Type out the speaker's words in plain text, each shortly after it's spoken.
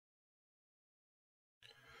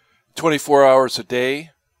24 Hours a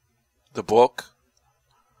Day, the book,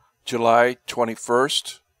 July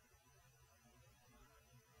 21st.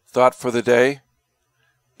 Thought for the day.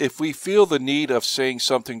 If we feel the need of saying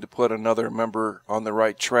something to put another member on the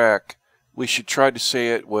right track, we should try to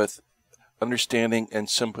say it with understanding and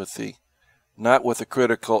sympathy, not with a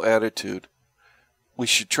critical attitude. We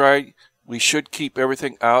should keep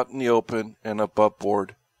everything out in the open and above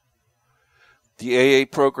board. The AA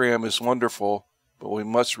program is wonderful, but we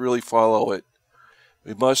must really follow it.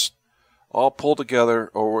 We must all pull together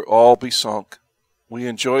or we'll all be sunk. We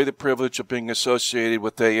enjoy the privilege of being associated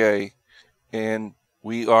with AA, and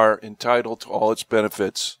we are entitled to all its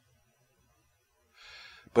benefits.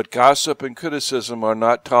 But gossip and criticism are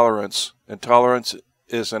not tolerance, and tolerance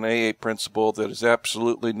is an AA principle that is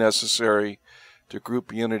absolutely necessary to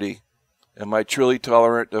group unity. Am I truly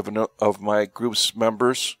tolerant of my group's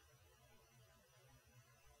members?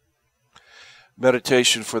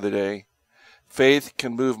 Meditation for the day. Faith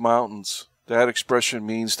can move mountains. That expression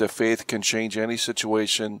means that faith can change any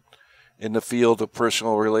situation in the field of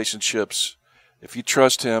personal relationships. If you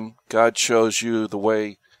trust Him, God shows you the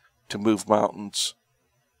way to move mountains.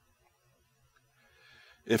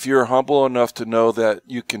 If you're humble enough to know that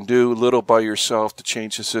you can do little by yourself to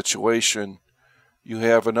change the situation, you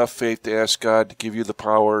have enough faith to ask God to give you the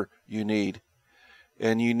power you need.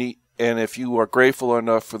 And if you are grateful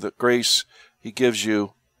enough for the grace He gives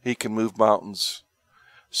you, He can move mountains.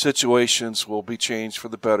 Situations will be changed for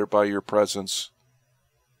the better by your presence.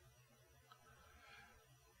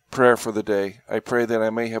 Prayer for the day. I pray that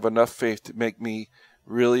I may have enough faith to make me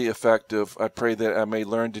really effective. I pray that I may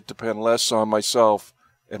learn to depend less on myself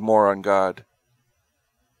and more on God.